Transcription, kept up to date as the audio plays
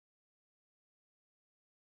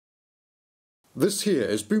This here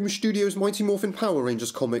is Boom Studios' Mighty Morphin Power Rangers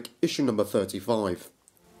comic, issue number 35.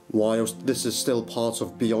 Whilst this is still part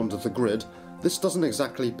of Beyond the Grid, this doesn't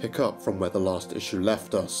exactly pick up from where the last issue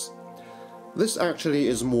left us. This actually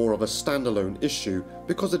is more of a standalone issue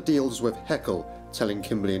because it deals with Heckyll telling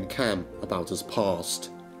Kimberly and Cam about his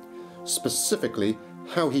past. Specifically,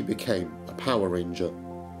 how he became a Power Ranger.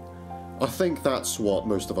 I think that's what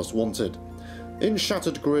most of us wanted. In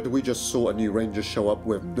Shattered Grid we just saw a new Ranger show up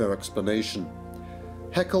with no explanation.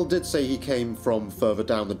 Heckyll did say he came from further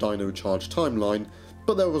down the Dino Charge timeline,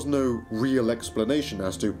 but there was no real explanation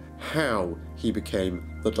as to how he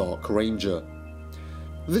became the Dark Ranger.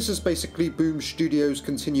 This is basically Boom Studios'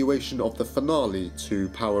 continuation of the finale to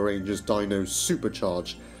Power Rangers Dino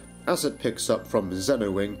Supercharge, as it picks up from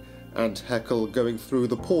Xenowing and Heckyll going through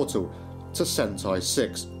the portal to Sentai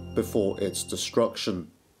 6 before its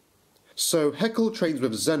destruction. So Heckyll trains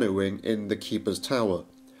with Xenowing in the Keeper's Tower,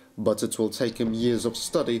 but it will take him years of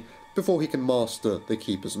study before he can master the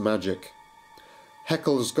Keeper's magic.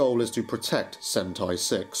 Heckyll's goal is to protect Sentai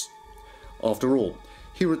 6. After all,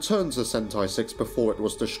 he returned to Sentai 6 before it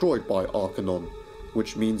was destroyed by Arcanon,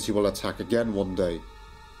 which means he will attack again one day.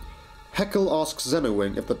 Heckyll asks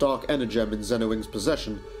Xenowing if the Dark Energem in Xenowing's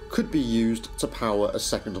possession could be used to power a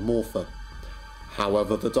second Morpher.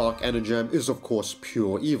 However, the Dark Energem is of course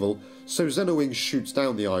pure evil, so Xenowing shoots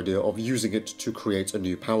down the idea of using it to create a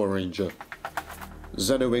new Power Ranger.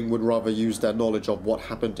 Xenowing would rather use their knowledge of what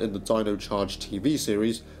happened in the Dino Charge TV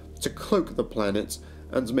series to cloak the planet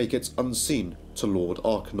and make it unseen to Lord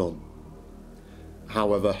Arcanon.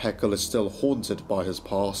 However, Heckyll is still haunted by his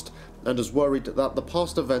past and is worried that the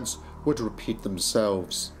past events would repeat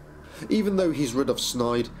themselves. Even though he's rid of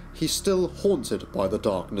Snide, he's still haunted by the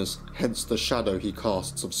darkness, hence the shadow he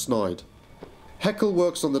casts of Snide. Heckyll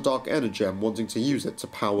works on the Dark Energem, wanting to use it to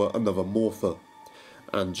power another Morpher.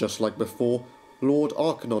 And just like before, Lord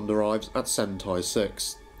Arcanon arrives at Sentai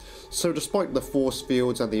 6. So despite the force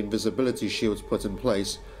fields and the invisibility shields put in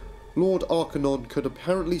place, Lord Arcanon could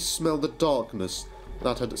apparently smell the darkness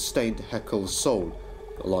that had stained Heckyll's soul,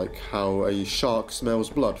 like how a shark smells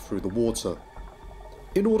blood through the water.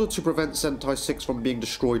 In order to prevent Sentai 6 from being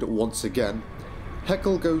destroyed once again,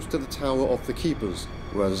 Heckyll goes to the Tower of the Keepers,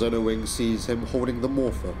 where Xenowing sees him holding the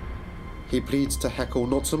Morpher. He pleads to Heckyll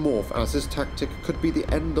not to morph, as his tactic could be the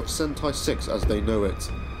end of Sentai 6 as they know it.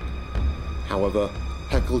 However,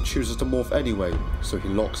 Heckyll chooses to morph anyway, so he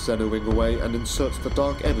locks Xenowing away and inserts the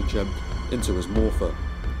Dark Energem into his Morpher.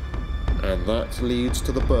 And that leads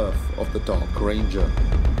to the birth of the Dark Ranger.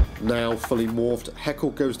 Now fully morphed,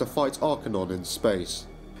 Heckyll goes to fight Arcanon in space.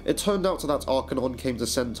 It turned out that Arcanon came to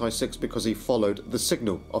Sentai 6 because he followed the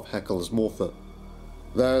signal of Heckyll's Morpher.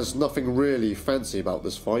 There's nothing really fancy about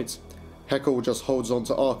this fight. Heckyll just holds on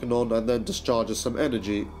to Arcanon and then discharges some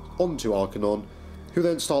energy onto Arcanon, who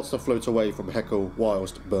then starts to float away from Heckyll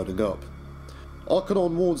whilst burning up.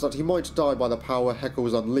 Arcanon warns that he might die by the power Heckyll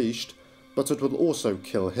has unleashed, but it will also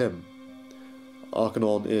kill him.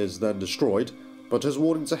 Arcanon is then destroyed, but his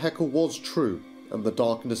warning to Heckyll was true, and the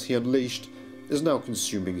darkness he unleashed is now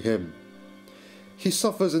consuming him. He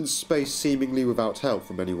suffers in space seemingly without help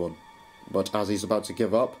from anyone, but as he's about to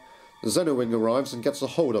give up, Xenowing arrives and gets a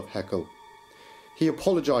hold of Heckyll. He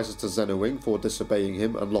apologises to Xenowing for disobeying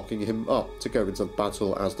him and locking him up to go into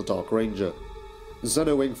battle as the Dark Ranger.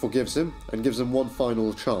 Xenowing forgives him and gives him one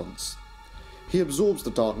final chance. He absorbs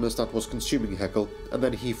the darkness that was consuming Heckyll, and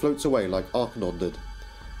then he floats away like Arcanon did,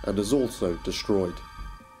 and is also destroyed.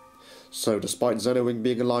 So despite Xenowing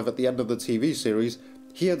being alive at the end of the TV series,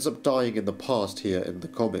 he ends up dying in the past here in the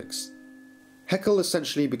comics. Heckyll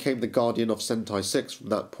essentially became the guardian of Sentai 6 from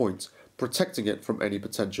that point, protecting it from any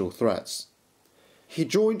potential threats. He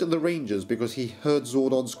joined the Rangers because he heard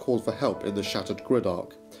Zordon's call for help in the Shattered Grid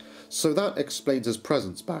arc, so that explains his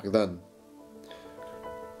presence back then.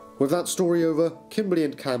 With that story over, Kimberly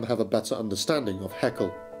and Cam have a better understanding of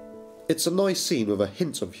Heckyll. It's a nice scene with a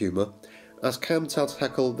hint of humour, as Cam tells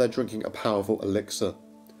Heckyll they're drinking a powerful elixir.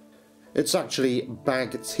 It's actually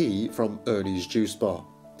bag tea from Ernie's Juice Bar.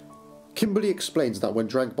 Kimberly explains that when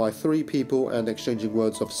drank by 3 people and exchanging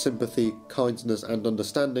words of sympathy, kindness and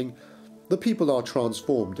understanding, the people are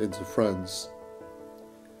transformed into friends.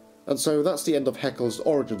 And so that's the end of Heckyll's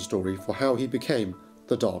origin story for how he became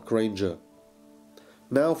the Dark Ranger.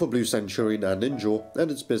 Now for Blue Centurion and Ninja,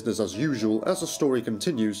 and it's business as usual as the story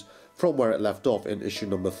continues from where it left off in issue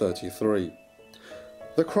number 33.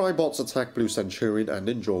 The Crybots attack Blue Centurion and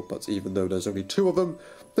Ninja, but even though there's only 2 of them,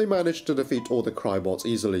 they manage to defeat all the Crybots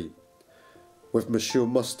easily. With Monsieur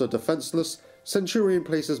Muster defenseless, Centurion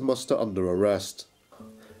places Muster under arrest.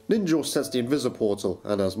 Ninja sets the Invisiportal,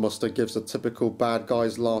 and as Muster gives the typical bad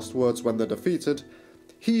guy's last words when they're defeated,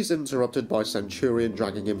 he's interrupted by Centurion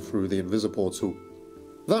dragging him through the Invisiportal.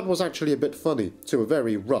 That was actually a bit funny, to a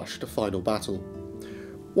very rushed final battle.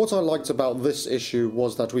 What I liked about this issue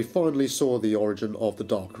was that we finally saw the origin of the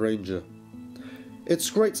Dark Ranger. It's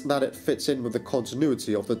great that it fits in with the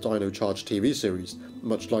continuity of the Dino Charge TV series,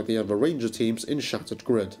 much like the other Ranger teams in Shattered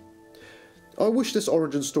Grid. I wish this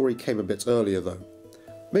origin story came a bit earlier though.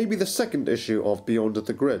 Maybe the second issue of Beyond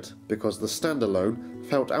the Grid, because the standalone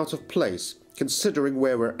felt out of place considering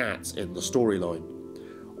where we're at in the storyline.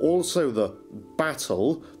 Also, the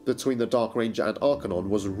battle between the Dark Ranger and Arcanon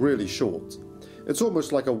was really short. It's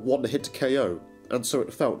almost like a one-hit KO, and so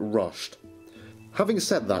it felt rushed. Having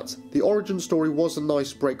said that, the origin story was a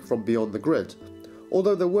nice break from Beyond the Grid,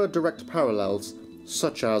 although there were direct parallels,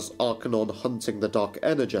 such as Arcanon hunting the Dark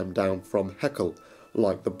Energem down from Heckyll,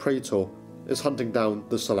 like the Praetor is hunting down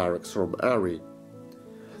the Solarix from Ari.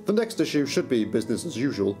 The next issue should be business as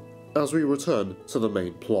usual, as we return to the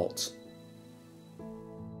main plot.